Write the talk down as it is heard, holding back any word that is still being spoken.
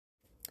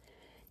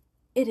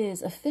It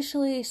is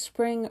officially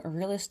spring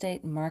real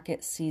estate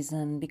market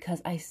season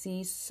because I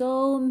see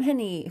so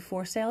many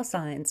for sale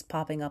signs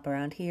popping up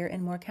around here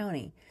in Moore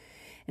County.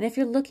 And if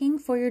you're looking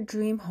for your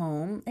dream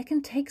home, it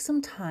can take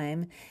some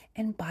time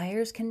and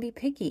buyers can be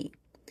picky.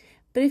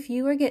 But if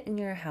you are getting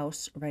your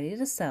house ready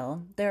to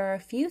sell, there are a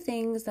few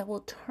things that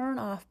will turn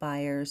off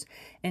buyers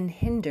and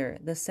hinder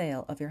the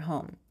sale of your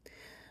home.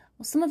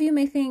 Well, some of you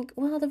may think,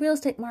 well, the real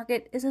estate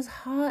market is as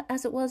hot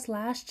as it was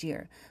last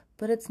year,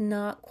 but it's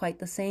not quite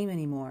the same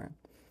anymore.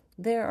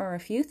 There are a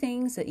few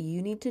things that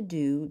you need to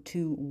do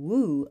to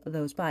woo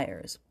those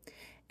buyers.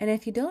 And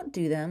if you don't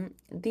do them,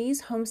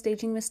 these home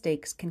staging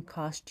mistakes can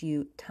cost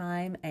you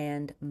time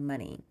and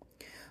money.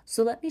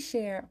 So let me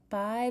share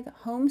 5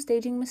 home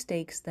staging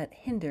mistakes that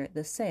hinder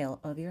the sale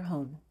of your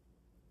home.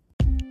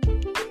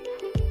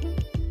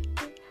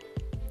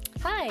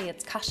 Hi,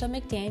 it's Kasha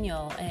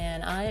McDaniel,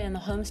 and I am a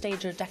home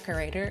stager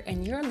decorator,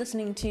 and you're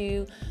listening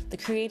to the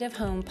Creative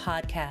Home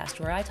Podcast,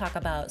 where I talk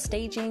about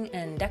staging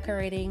and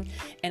decorating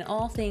and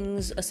all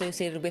things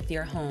associated with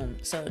your home.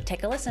 So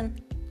take a listen.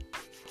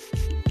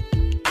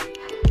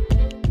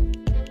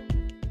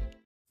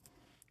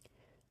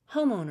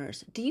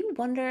 Homeowners, do you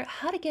wonder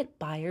how to get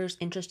buyers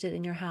interested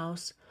in your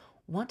house?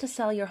 Want to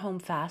sell your home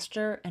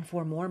faster and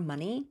for more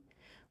money?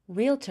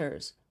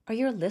 Realtors, are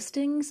your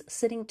listings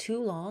sitting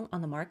too long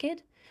on the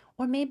market?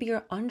 Or maybe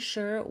you're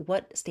unsure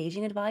what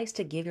staging advice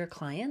to give your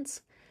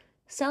clients?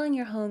 Selling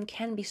your home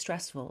can be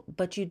stressful,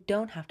 but you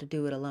don't have to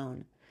do it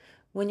alone.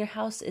 When your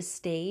house is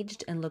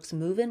staged and looks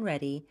move-in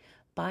ready,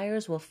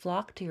 buyers will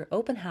flock to your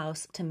open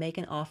house to make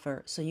an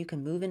offer so you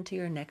can move into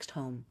your next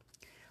home.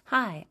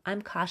 Hi,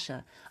 I'm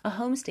Kasha, a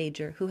home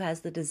stager who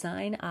has the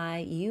design eye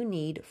you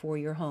need for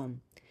your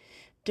home.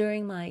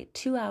 During my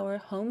 2-hour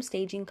home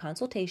staging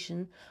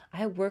consultation,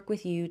 I work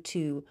with you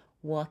to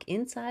walk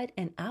inside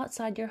and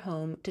outside your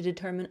home to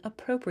determine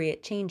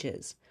appropriate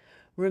changes,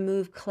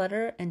 remove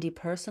clutter and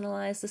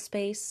depersonalize the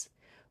space,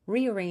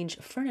 rearrange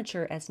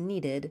furniture as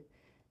needed,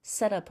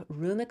 set up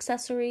room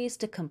accessories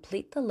to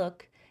complete the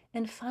look,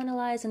 and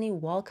finalize any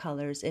wall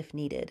colors if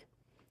needed.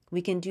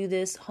 We can do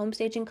this home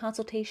staging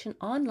consultation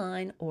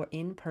online or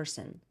in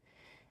person.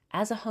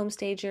 As a home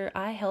stager,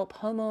 I help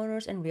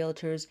homeowners and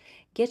realtors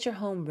get your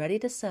home ready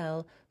to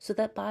sell so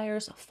that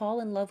buyers fall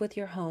in love with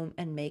your home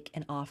and make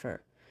an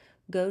offer.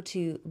 Go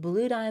to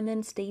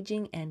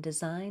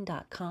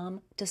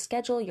bluediamondstaginganddesign.com to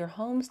schedule your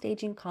home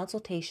staging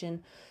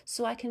consultation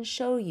so I can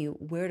show you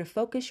where to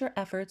focus your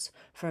efforts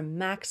for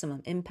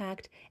maximum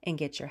impact and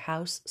get your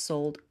house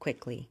sold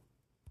quickly.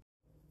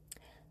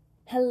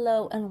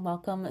 Hello and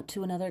welcome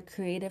to another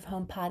Creative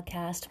Home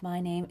Podcast.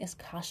 My name is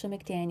Kasha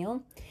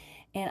McDaniel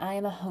and I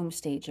am a home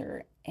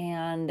stager,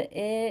 and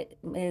it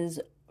is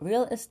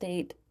real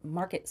estate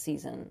market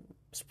season,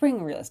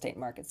 spring real estate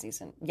market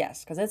season.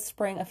 Yes, because it's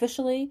spring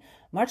officially.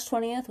 March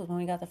 20th was when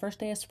we got the first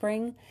day of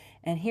spring,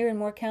 and here in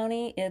Moore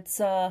County, it's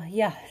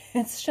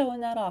it's showing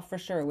that off for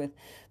sure with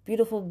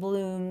beautiful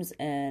blooms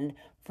and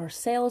for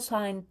sale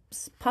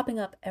signs popping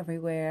up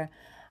everywhere.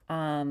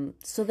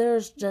 So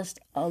there's just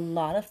a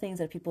lot of things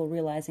that people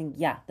realizing,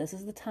 yeah, this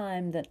is the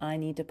time that I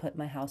need to put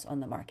my house on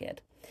the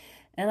market.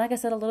 And like I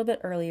said a little bit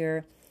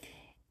earlier,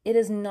 it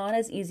is not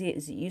as easy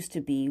as it used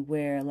to be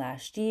where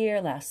last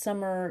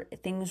summer,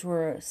 things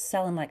were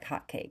selling like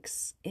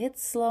hotcakes.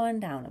 It's slowing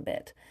down a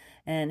bit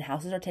and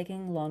houses are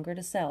taking longer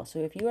to sell. So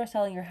if you are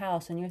selling your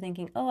house and you're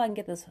thinking, oh, I can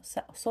get this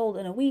sold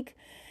in a week,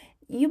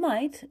 you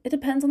might. It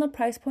depends on the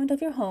price point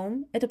of your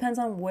home. It depends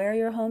on where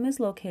your home is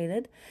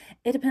located.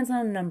 It depends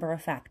on a number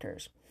of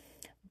factors.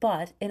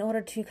 But in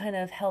order to kind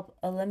of help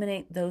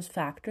eliminate those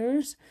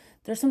factors,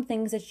 there's some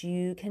things that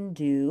you can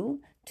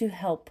do to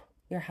help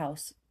your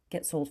house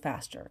get sold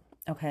faster.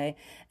 Okay.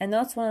 And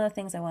that's one of the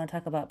things I want to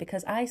talk about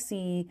because I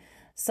see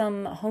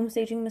some home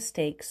staging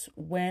mistakes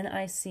when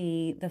I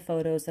see the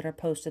photos that are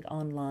posted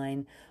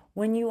online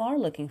when you are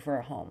looking for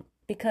a home.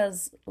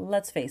 Because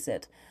let's face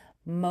it,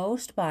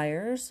 most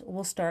buyers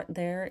will start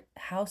their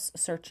house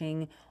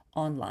searching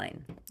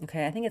online.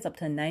 Okay, I think it's up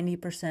to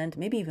 90%,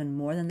 maybe even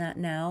more than that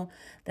now,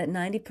 that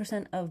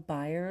 90% of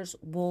buyers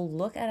will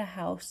look at the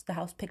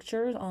house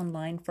pictures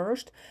online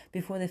first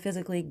before they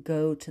physically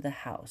go to the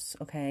house.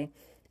 Okay.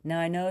 Now,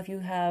 I know if you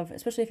have,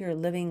 especially if you're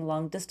living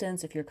long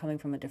distance, if you're coming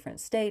from a different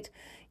state,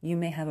 you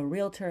may have a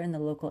realtor in the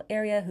local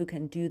area who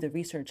can do the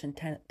research and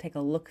take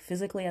a look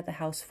physically at the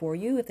house for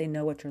you if they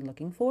know what you're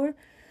looking for.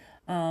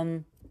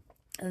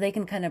 They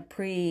can kind of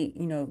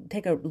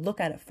take a look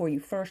at it for you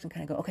first and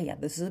kind of go, okay, yeah,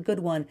 this is a good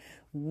one.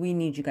 We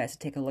need you guys to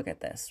take a look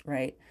at this,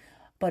 right?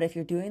 But if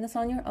you're doing this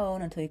on your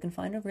own until you can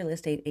find a real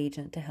estate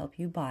agent to help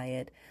you buy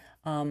it,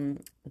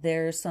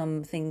 there's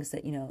some things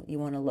that, you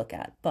want to look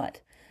at.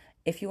 But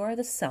if you are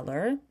the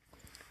seller,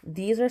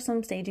 these are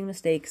some staging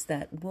mistakes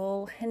that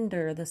will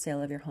hinder the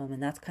sale of your home.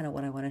 And that's kind of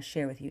what I want to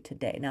share with you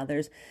today. Now,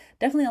 there's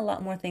definitely a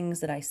lot more things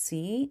that I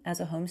see as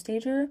a home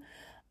stager,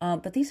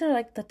 but these are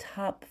like the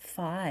top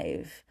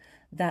 5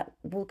 that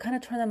will kind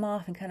of turn them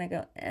off and kind of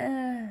go,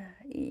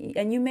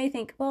 And you may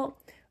think, well,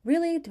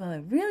 really? Do I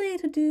really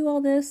need to do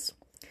all this?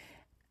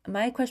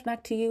 my question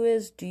back to you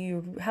is,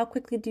 how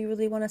quickly do you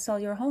really want to sell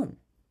your home?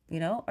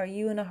 Are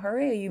you in a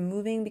hurry? Are you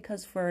moving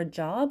because for a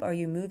job? Are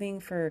you moving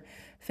for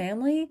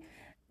family?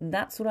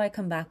 That's what I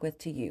come back with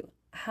to you.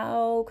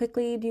 How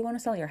quickly do you want to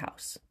sell your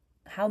house?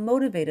 How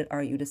motivated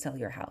are you to sell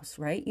your house,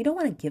 right? You don't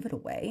want to give it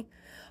away,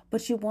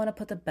 but you want to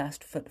put the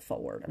best foot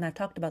forward. And I've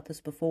talked about this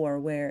before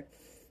where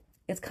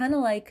it's kind of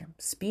like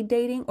speed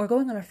dating or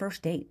going on a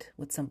first date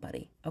with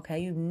somebody, okay?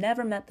 You've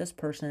never met this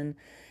person.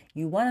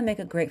 You want to make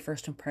a great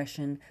first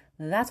impression.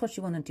 That's what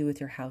you want to do with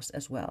your house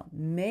as well.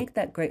 Make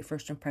that great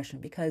first impression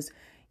because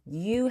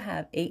you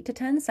have 8 to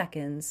 10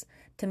 seconds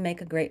to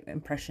make a great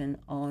impression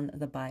on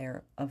the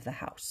buyer of the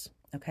house,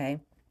 okay?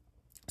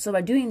 So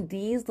by doing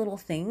these little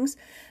things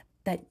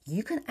that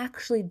you can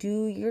actually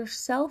do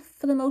yourself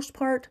for the most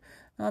part,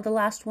 the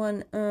last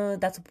one,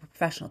 that's a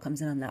professional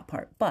comes in on that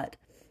part. But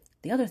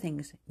the other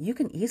things you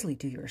can easily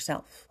do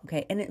yourself,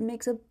 okay? And it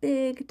makes a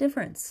big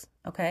difference,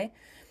 okay?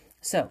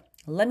 So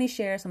let me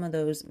share some of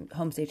those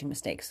home staging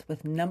mistakes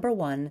with number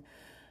 1,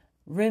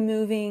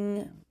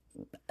 removing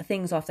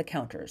things off the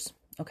counters,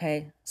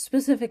 okay?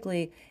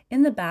 Specifically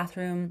in the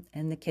bathroom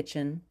and the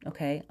kitchen,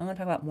 okay? I'm going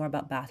to talk more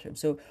about bathroom.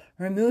 So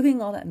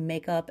removing all that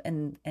makeup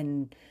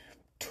and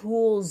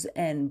tools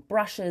and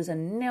brushes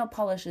and nail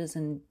polishes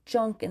and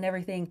junk and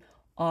everything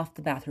off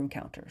the bathroom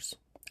counters.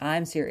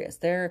 I'm serious.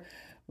 They're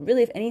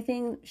really, if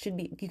anything, should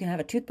be, you can have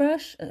a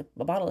toothbrush, a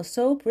bottle of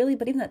soap, really,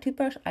 but even that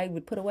toothbrush, I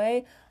would put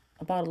away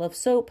a bottle of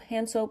soap,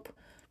 hand soap,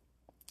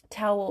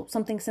 towel,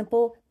 something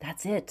simple.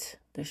 That's it.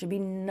 There should be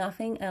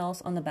nothing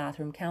else on the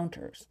bathroom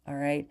counters, all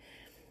right?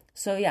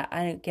 So yeah,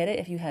 I get it.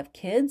 If you have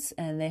kids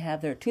and they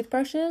have their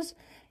toothbrushes,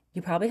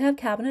 you probably have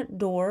cabinet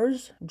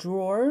doors,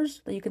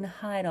 drawers that you can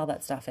hide all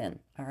that stuff in,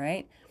 all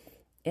right?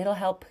 It'll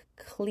help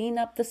clean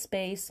up the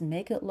space,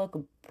 make it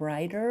look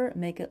brighter,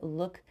 make it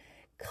look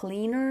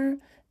cleaner,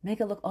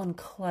 make it look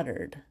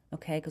uncluttered,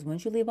 okay? Because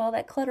once you leave all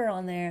that clutter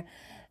on there,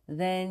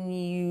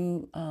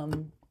 then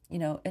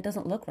it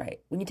doesn't look right.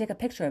 When you take a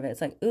picture of it,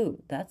 it's like,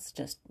 ooh, that's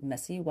just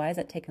messy. Why is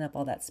that taking up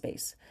all that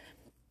space?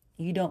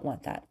 You don't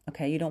want that,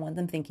 okay? You don't want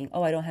them thinking,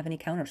 oh, I don't have any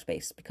counter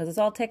space because it's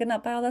all taken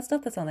up by all that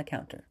stuff that's on the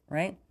counter,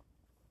 right?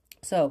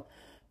 So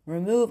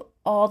remove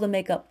all the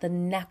makeup, the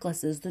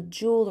necklaces, the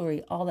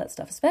jewelry, all that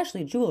stuff,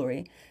 especially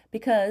jewelry,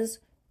 because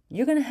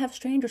you're going to have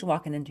strangers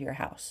walking into your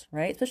house,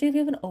 right? Especially if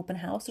you have an open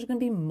house, there's going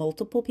to be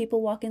multiple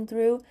people walking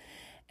through,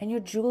 and your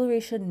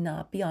jewelry should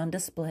not be on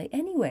display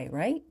anyway,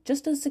 right?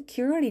 Just a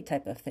security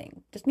type of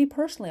thing. Just me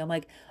personally, I'm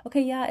like,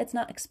 okay, yeah, it's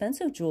not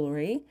expensive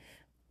jewelry,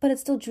 but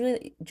it's still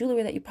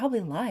jewelry that you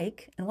probably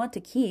like and want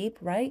to keep,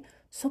 right?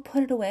 So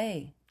put it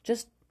away.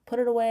 Just put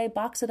it away,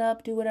 box it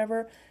up, do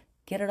whatever.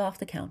 Get it off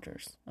the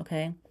counters,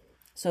 okay?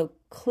 So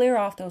clear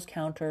off those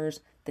counters,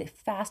 the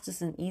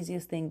fastest and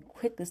easiest thing,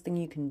 quickest thing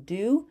you can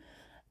do.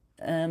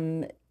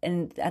 And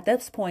at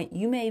this point,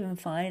 you may even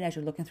find as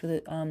you're looking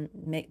through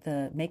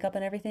the makeup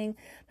and everything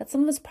that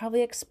some of it's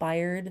probably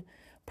expired,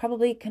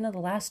 probably kind of the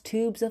last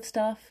tubes of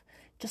stuff.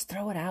 Just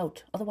throw it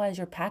out. Otherwise,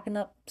 you're packing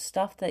up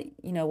stuff that,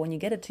 when you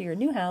get it to your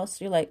new house,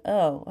 you're like,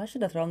 oh, I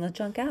should have thrown the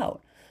junk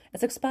out.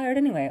 It's expired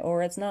anyway,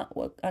 or it's not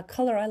a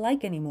color I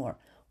like anymore.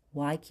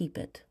 Why keep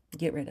it?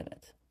 Get rid of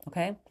it,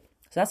 okay?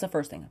 So that's the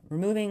first thing.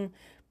 Removing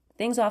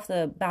things off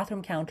the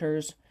bathroom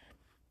counters,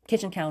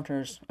 kitchen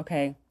counters,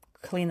 okay?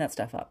 Clean that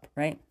stuff up,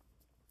 right?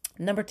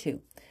 Number 2,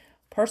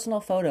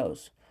 personal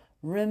photos.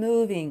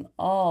 Removing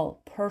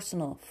all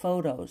personal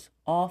photos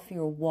off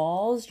your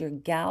walls, your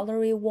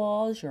gallery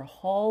walls, your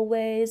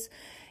hallways,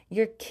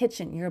 your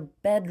kitchen, your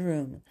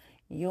bedroom,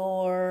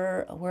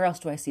 where else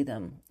do I see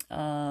them?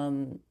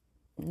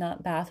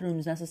 Not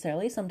bathrooms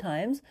necessarily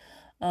sometimes.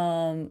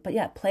 But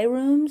yeah,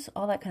 playrooms,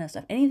 all that kind of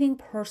stuff. Anything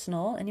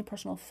personal, any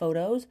personal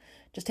photos,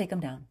 just take them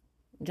down.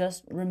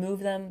 Just remove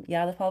them.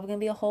 Yeah, there's probably going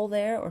to be a hole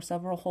there or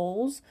several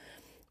holes.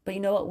 But you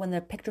know what? When the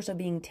pictures are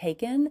being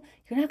taken,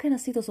 you're not going to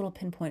see those little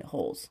pinpoint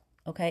holes.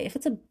 Okay? If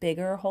it's a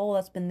bigger hole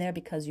that's been there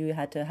because you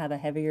had to have a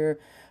heavier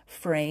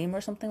frame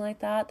or something like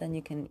that, then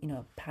you can,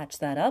 patch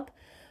that up.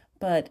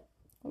 But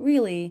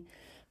really,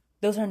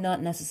 those are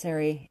not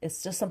necessary.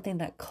 It's just something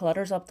that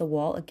clutters up the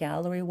wall. A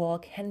gallery wall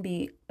can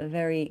be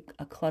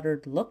a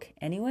cluttered look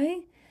anyway.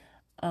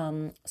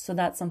 So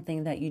that's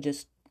something that you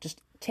just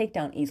take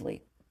down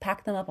easily.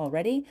 Pack them up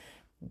already.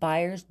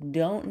 Buyers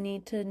don't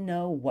need to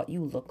know what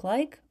you look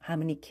like, how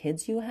many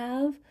kids you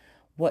have,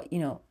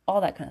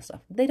 all that kind of stuff.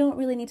 They don't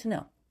really need to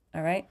know.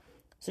 All right.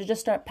 So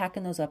just start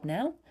packing those up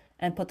now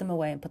and put them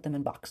away and put them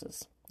in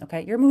boxes.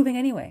 Okay. You're moving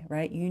anyway,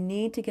 right? You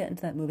need to get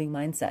into that moving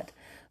mindset.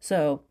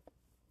 So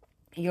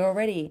your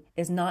already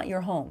is not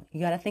your home.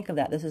 You got to think of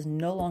that. This is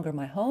no longer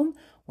my home.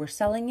 We're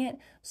selling it.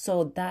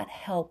 So that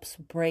helps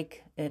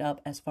break it up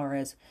as far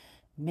as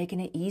making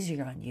it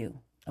easier on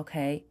you.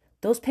 Okay.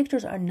 Those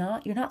pictures you're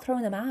not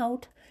throwing them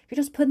out. You're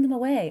just putting them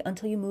away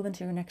until you move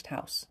into your next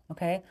house.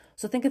 Okay.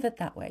 So think of it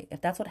that way. If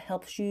that's what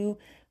helps you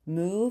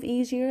move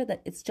easier,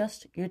 that it's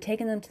just, you're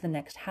taking them to the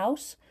next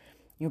house.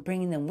 You're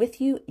bringing them with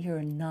you.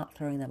 You're not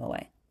throwing them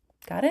away.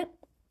 Got it?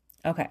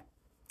 Okay.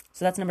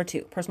 So that's number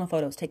 2, personal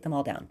photos. Take them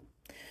all down.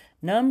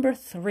 Number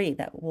 3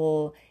 that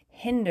will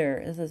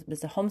hinder,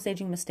 is a home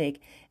staging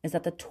mistake, is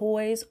that the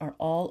toys are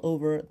all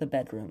over the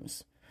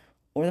bedrooms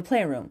or the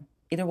playroom,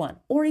 either one,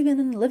 or even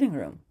in the living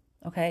room.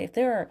 Okay, if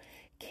there are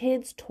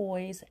kids'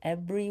 toys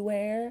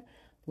everywhere,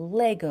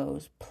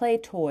 Legos, play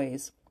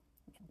toys,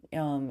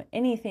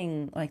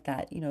 anything like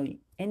that,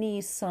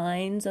 any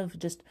signs of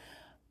just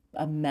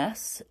a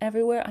mess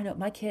everywhere. I know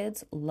my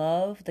kids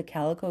love the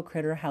calico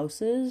critter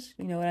houses.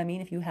 You know what I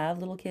mean? If you have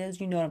little kids,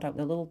 you know what I'm talking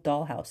about, the little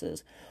doll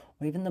houses,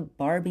 or even the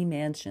Barbie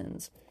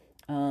mansions,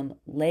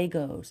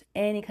 Legos,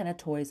 any kind of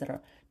toys that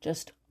are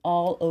just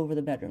all over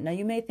the bedroom. Now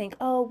you may think,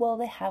 oh, well,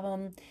 they have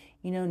them,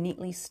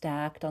 neatly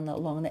stacked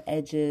along the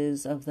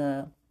edges of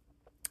the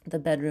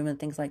bedroom and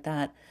things like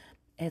that.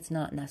 It's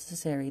not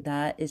necessary.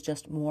 That is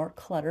just more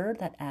clutter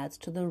that adds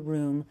to the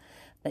room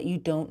that you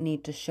don't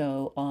need to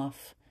show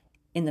off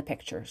in the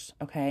pictures,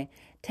 okay?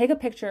 Take a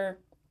picture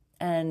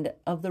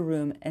of the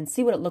room and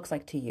see what it looks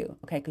like to you,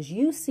 okay? Because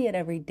you see it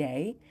every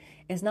day.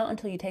 It's not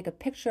until you take a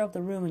picture of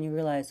the room and you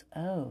realize,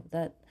 oh,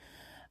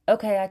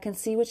 okay, I can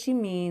see what she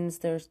means.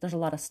 There's a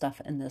lot of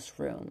stuff in this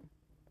room.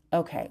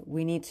 Okay,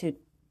 we need to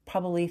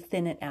probably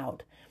thin it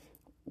out.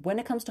 When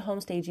it comes to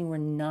home staging, we're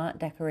not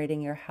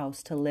decorating your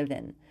house to live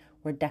in.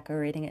 We're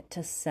decorating it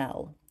to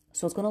sell.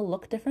 So it's going to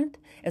look different.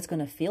 It's going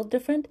to feel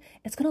different.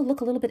 It's going to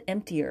look a little bit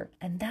emptier.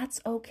 And that's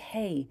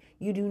okay.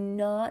 You do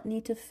not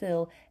need to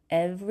fill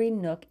every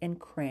nook and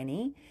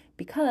cranny,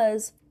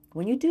 because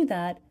when you do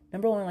that,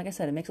 number one, like I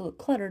said, it makes it look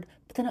cluttered,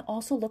 but then it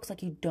also looks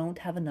like you don't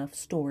have enough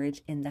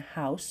storage in the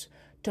house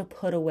to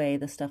put away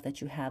the stuff that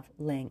you have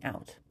laying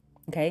out.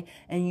 Okay?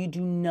 And you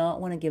do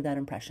not want to give that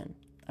impression.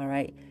 All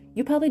right?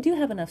 You probably do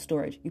have enough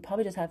storage. You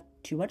probably just have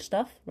too much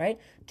stuff, right?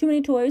 Too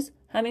many toys.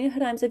 How many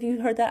times have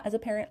you heard that as a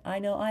parent? I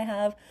know I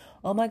have.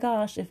 Oh my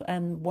gosh, if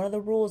one of the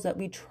rules that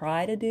we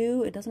try to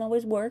do, it doesn't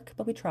always work,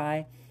 but we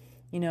try.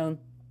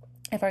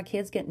 If our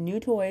kids get new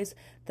toys,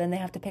 then they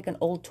have to pick an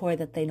old toy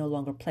that they no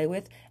longer play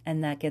with,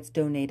 and that gets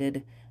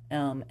donated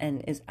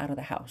and is out of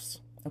the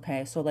house.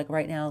 Okay, so like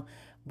right now,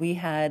 we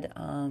had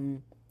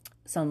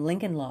some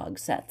Lincoln Log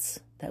sets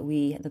that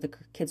the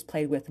kids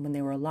played with when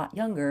they were a lot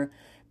younger.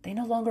 They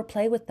no longer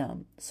play with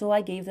them. So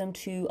I gave them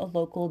to a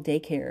local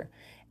daycare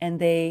and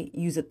they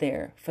use it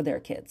there for their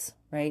kids,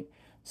 right?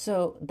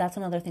 So that's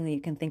another thing that you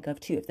can think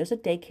of too. If there's a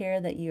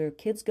daycare that your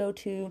kids go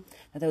to,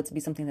 that would be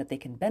something that they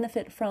can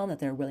benefit from, that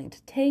they're willing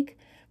to take,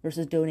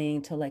 versus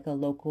donating to like a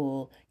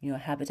local,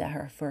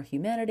 Habitat for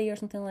Humanity or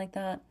something like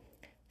that.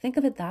 Think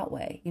of it that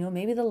way.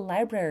 Maybe the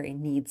library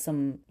needs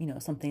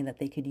something that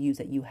they could use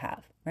that you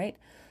have, right?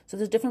 So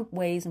there's different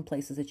ways and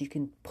places that you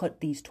can put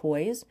these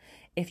toys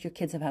if your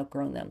kids have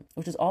outgrown them,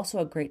 which is also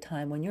a great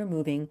time when you're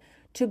moving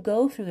to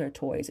go through their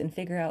toys and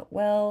figure out,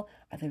 well,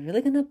 are they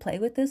really going to play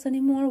with this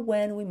anymore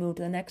when we move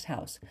to the next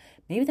house?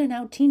 Maybe they're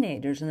now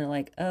teenagers and they're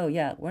like, oh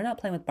yeah, we're not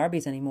playing with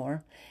Barbies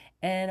anymore.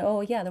 And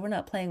oh yeah, we're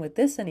not playing with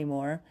this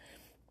anymore.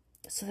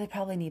 So they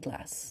probably need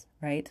less,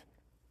 right?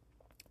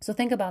 So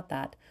think about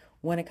that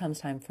when it comes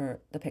time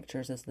for the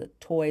pictures, as the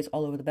toys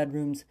all over the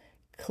bedrooms.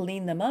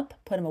 Clean them up,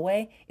 put them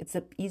away. It's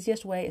the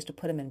easiest way is to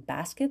put them in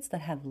baskets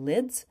that have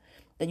lids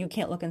that you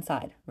can't look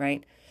inside,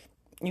 right?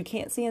 You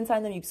can't see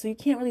inside them, so you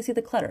can't really see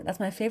the clutter. That's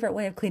my favorite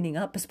way of cleaning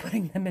up, is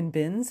putting them in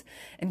bins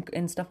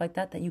and stuff like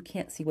that you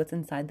can't see what's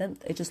inside them.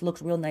 It just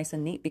looks real nice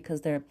and neat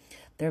because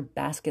they're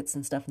baskets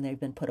and stuff and they've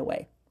been put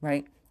away,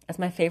 right? That's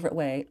my favorite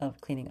way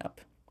of cleaning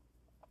up.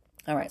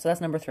 All right, so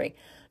that's number 3.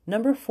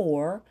 Number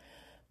 4,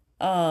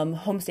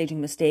 home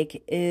staging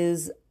mistake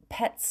is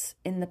pets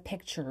in the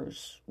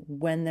pictures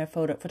when they're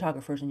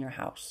photographers in your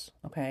house.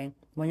 Okay,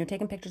 when you're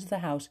taking pictures of the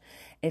house,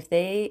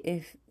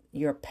 if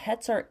your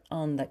pets are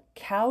on the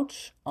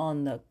couch,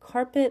 on the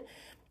carpet,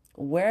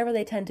 wherever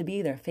they tend to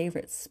be, their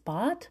favorite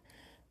spot,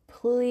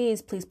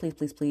 please get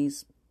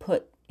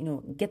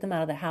them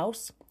out of the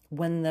house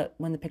when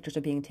the pictures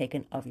are being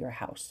taken of your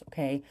house.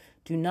 Okay,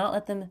 do not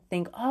let them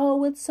think,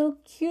 oh, it's so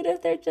cute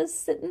if they're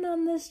just sitting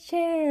on this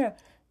chair.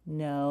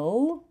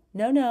 No,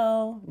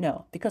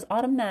 because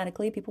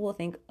automatically people will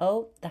think,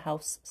 oh, the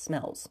house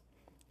smells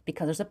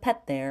because there's a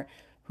pet there.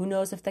 Who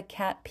knows if the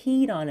cat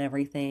peed on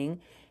everything?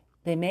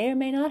 They may or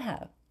may not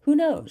have. Who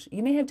knows?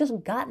 You may have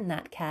just gotten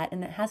that cat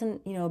and it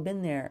hasn't,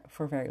 been there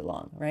for very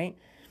long, right?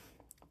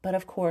 But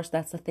of course,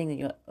 that's the thing that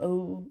you're like,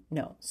 oh,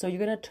 no. So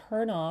you're going to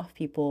turn off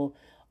people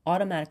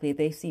automatically if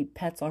they see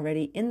pets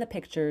already in the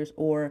pictures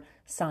or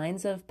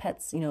signs of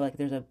pets, like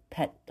there's a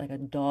pet, like a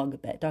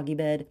doggy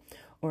bed,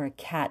 or a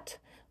cat.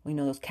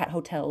 Those cat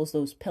hotels,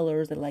 those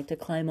pillars that like to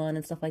climb on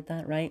and stuff like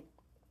that, right?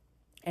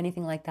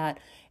 Anything like that,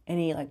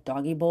 any like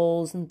doggy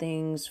bowls and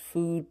things,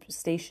 food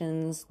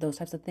stations, those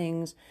types of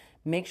things.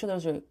 Make sure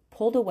those are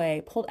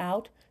pulled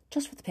out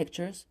just for the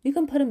pictures. You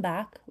can put them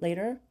back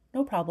later,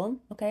 no problem,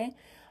 okay?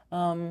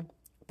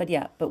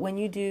 But when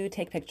you do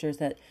take pictures,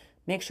 that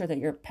make sure that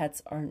your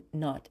pets are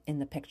not in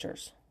the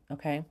pictures,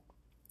 okay?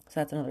 So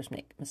that's another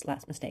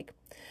last mistake.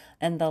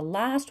 And the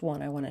last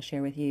one I want to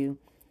share with you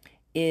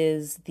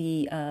is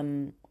the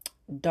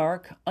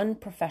dark,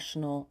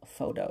 unprofessional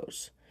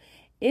photos.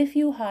 If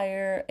you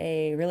hire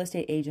a real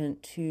estate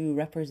agent to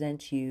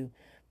represent you,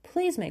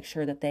 please make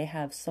sure that they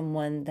have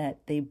someone that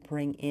they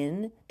bring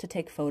in to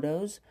take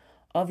photos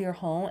of your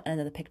home and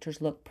that the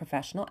pictures look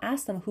professional.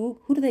 Ask them who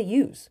do they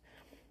use,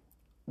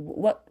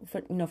 what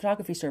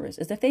photography service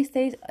is. If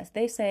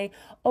they say,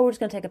 oh, we're just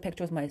going to take a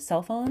picture with my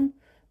cell phone,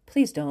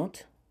 please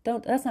don't.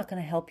 That's not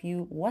going to help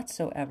you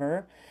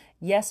whatsoever.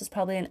 Yes, it's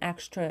probably an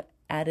extra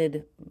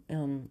added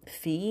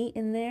fee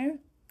in there.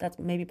 That's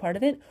maybe part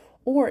of it.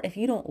 Or if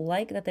you don't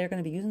like that they're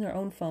going to be using their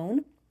own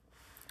phone,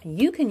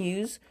 you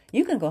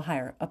can go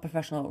hire a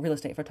professional real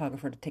estate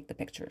photographer to take the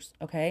pictures,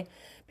 okay?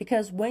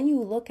 Because when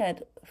you look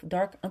at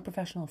dark,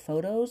 unprofessional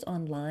photos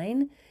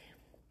online,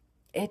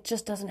 it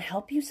just doesn't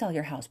help you sell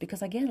your house.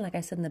 Because again, like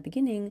I said in the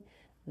beginning,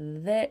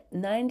 that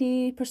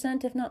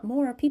 90%, if not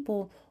more,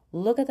 people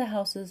look at the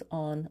houses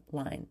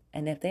online.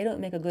 And if they don't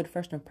make a good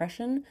first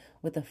impression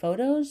with the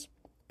photos,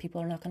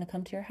 people are not going to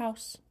come to your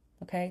house,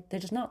 okay? They're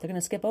just not. They're going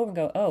to skip over and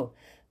go, oh,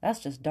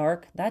 that's just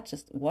dark. That's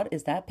just, what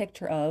is that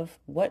picture of?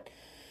 What?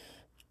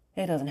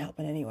 It doesn't help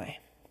in any way.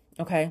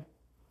 Okay.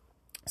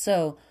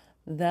 So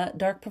that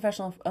dark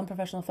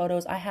unprofessional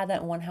photos, I had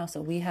that in one house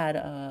that we had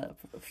the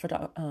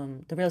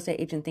real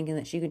estate agent thinking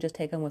that she could just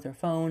take them with her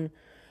phone.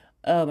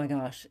 Oh my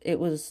gosh, it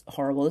was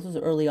horrible. This was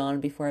early on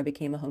before I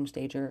became a home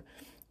stager,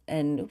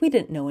 and we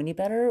didn't know any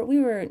better.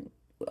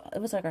 It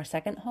was like our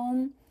second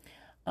home.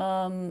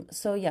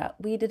 So yeah,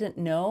 we didn't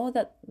know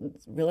that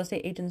real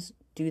estate agents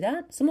do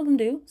that. Some of them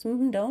do, some of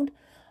them don't.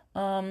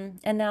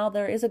 And now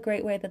there is a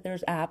great way that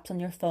there's apps on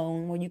your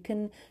phone where you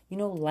can,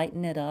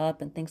 lighten it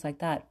up and things like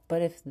that.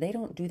 But if they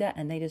don't do that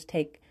and they just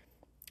take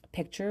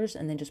pictures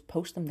and then just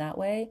post them that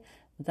way,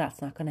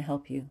 that's not going to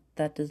help you.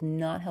 That does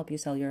not help you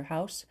sell your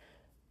house.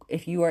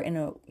 If you are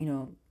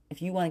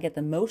if you want to get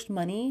the most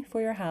money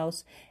for your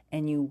house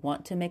and you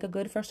want to make a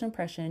good first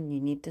impression, you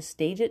need to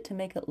stage it to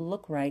make it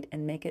look right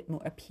and make it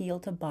more appeal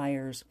to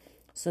buyers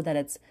so that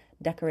it's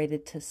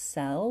decorated to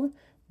sell,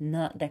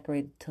 not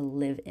decorated to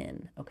live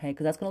in, okay?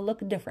 Because that's going to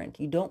look different.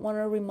 You don't want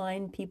to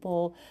remind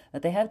people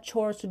that they have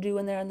chores to do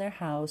when they're in their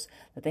house,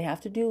 that they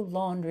have to do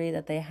laundry,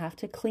 that they have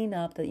to clean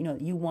up, that,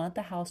 you want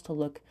the house to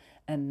look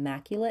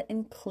immaculate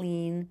and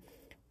clean,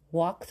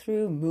 walk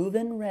through, move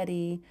in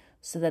ready,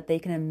 so that they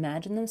can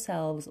imagine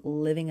themselves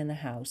living in the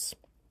house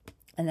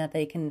and that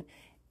they can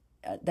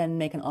then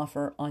make an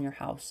offer on your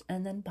house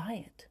and then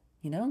buy it,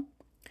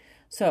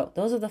 So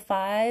those are the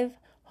 5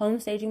 home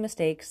staging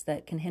mistakes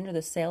that can hinder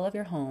the sale of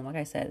your home. Like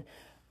I said,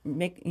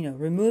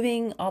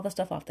 removing all the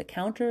stuff off the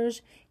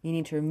counters. You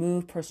need to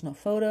remove personal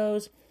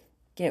photos,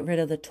 get rid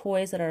of the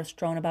toys that are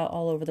strewn about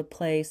all over the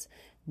place.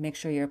 Make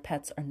sure your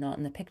pets are not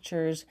in the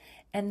pictures,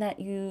 and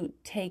that you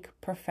take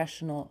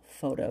professional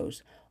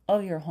photos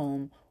of your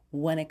home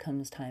when it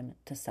comes time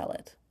to sell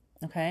it.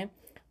 Okay?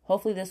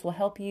 Hopefully this will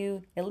help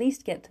you at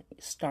least get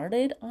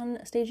started on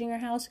staging your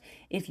house.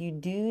 If you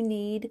do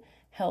need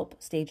help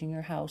staging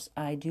your house,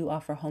 I do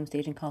offer home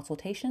staging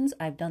consultations.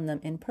 I've done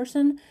them in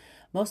person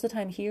most of the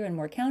time here in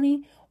Moore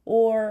County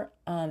or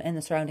in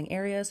the surrounding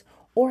areas,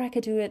 or I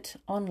could do it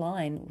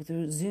online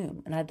through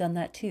Zoom, and I've done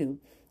that too,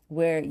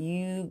 where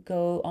you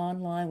go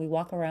online, we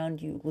walk around,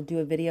 we'll do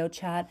a video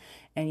chat,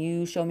 and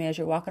you show me as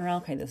you're walking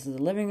around, okay, this is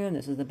the living room,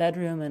 this is the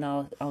bedroom, and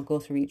I'll go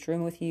through each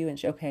room with you and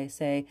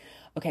say,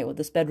 well,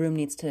 this bedroom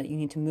you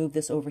need to move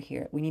this over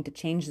here. We need to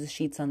change the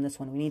sheets on this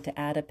one. We need to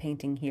add a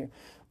painting here.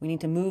 We need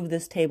to move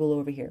this table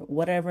over here,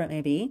 whatever it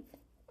may be.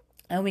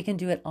 And we can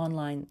do it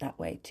online that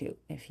way too,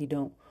 if you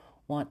don't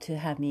want to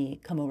have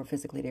me come over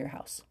physically to your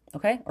house,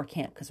 okay? Or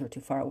can't because we're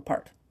too far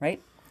apart,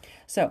 right?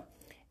 So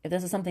if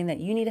this is something that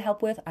you need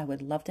help with, I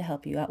would love to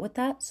help you out with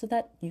that so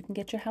that you can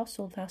get your house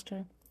sold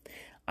faster.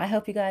 I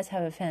hope you guys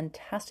have a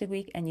fantastic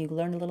week and you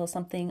learned a little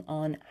something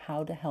on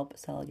how to help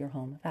sell your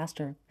home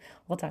faster.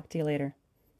 We'll talk to you later.